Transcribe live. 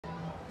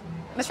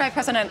Mr. Vice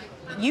President,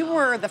 you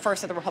were the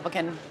first of the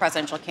Republican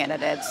presidential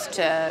candidates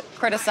to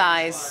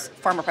criticize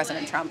former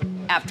President Trump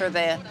after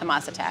the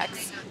Hamas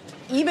attacks.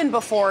 Even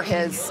before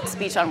his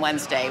speech on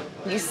Wednesday,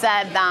 you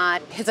said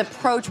that his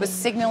approach was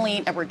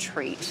signaling a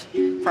retreat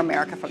for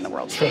America from the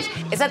world stage.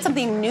 Is that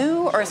something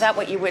new, or is that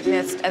what you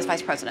witnessed as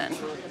vice president?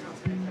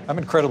 I'm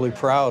incredibly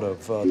proud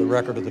of the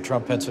record of the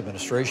Trump-Pence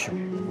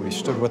administration. We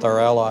stood with our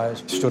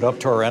allies, stood up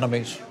to our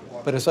enemies.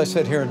 But as I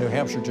said here in New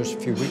Hampshire just a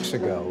few weeks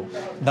ago,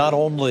 not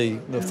only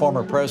the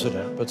former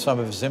president, but some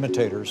of his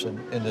imitators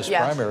in this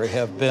primary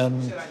have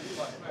been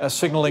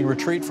signaling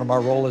retreat from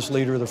our role as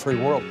leader of the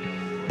free world.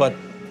 But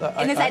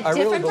and is that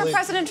different for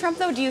President Trump,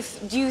 though? Do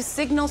you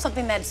signal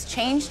something that's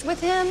changed with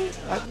him?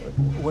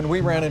 When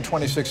we ran in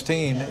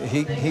 2016,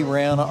 he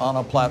ran on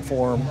a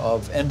platform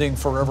of ending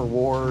forever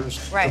wars,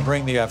 to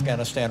bring the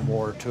Afghanistan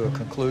war to a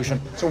conclusion.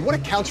 So what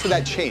accounts for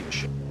that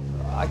change?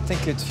 I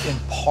think it's in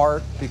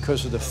part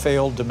because of the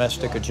failed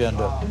domestic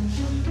agenda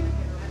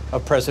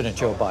of President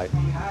Joe Biden.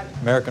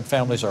 American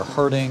families are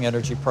hurting,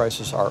 energy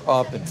prices are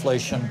up,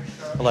 inflation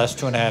the last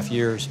 2.5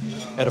 years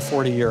at a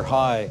 40-year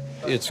high.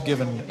 It's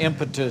given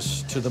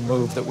impetus to the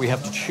move that we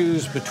have to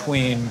choose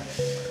between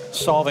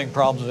solving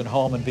problems at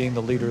home and being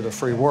the leader of the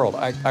free world.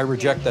 I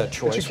reject that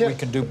choice. We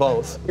can do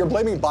both. You're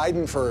blaming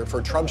Biden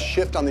for Trump's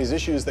shift on these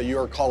issues that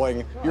you're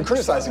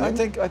criticizing him.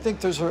 I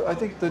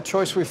think the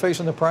choice we face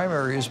in the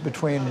primary is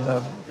between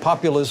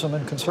populism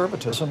and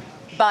conservatism.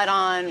 But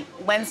on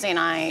Wednesday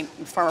night,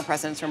 former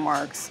president's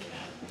remarks,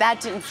 that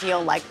didn't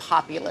feel like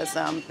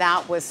populism.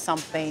 That was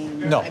something...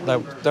 No,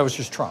 that was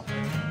just Trump.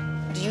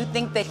 Do you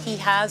think that he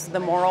has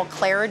the moral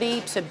clarity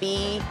to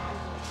be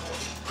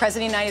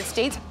president of the United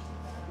States?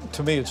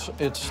 To me,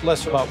 it's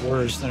less about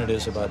words than it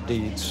is about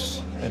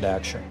deeds and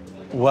action.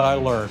 What I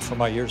learned from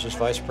my years as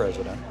vice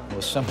president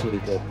was simply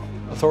that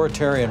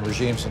authoritarian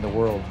regimes in the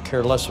world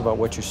care less about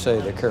what you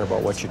say, they care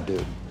about what you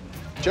do.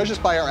 Judge us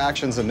by our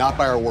actions and not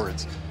by our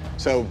words.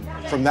 So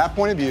from that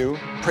point of view,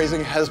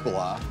 praising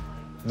Hezbollah,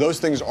 those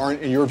things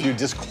aren't, in your view,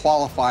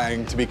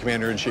 disqualifying to be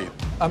commander-in-chief.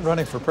 I'm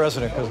running for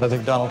president because I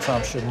think Donald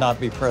Trump should not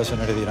be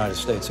president of the United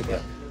States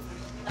again,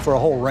 for a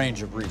whole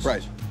range of reasons.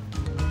 Right.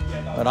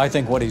 And I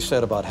think what he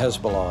said about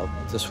Hezbollah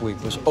this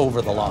week was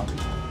over the line.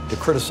 To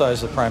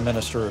criticize the Prime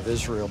Minister of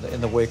Israel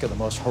in the wake of the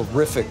most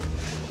horrific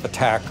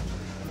attack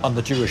on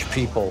the Jewish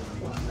people,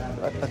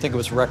 I think it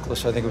was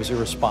reckless. I think it was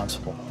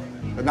irresponsible.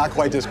 But not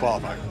quite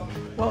disqualifying.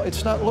 Well,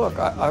 it's not. Look,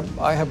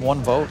 I have one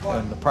vote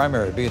in the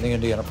primary, being the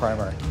Indiana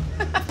primary.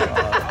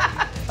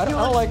 I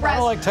don't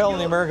like telling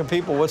the American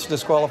people what's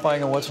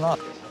disqualifying and what's not.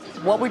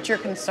 What would your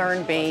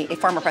concern be if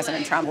former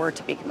President Trump were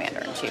to be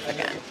commander-in-chief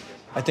again?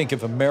 I think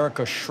if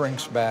America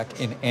shrinks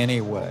back in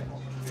any way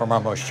from our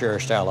most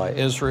cherished ally,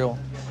 Israel,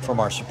 from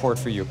our support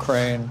for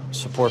Ukraine,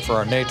 support for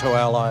our NATO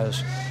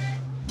allies,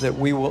 that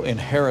we will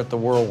inherit the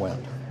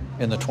whirlwind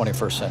in the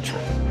 21st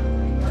century.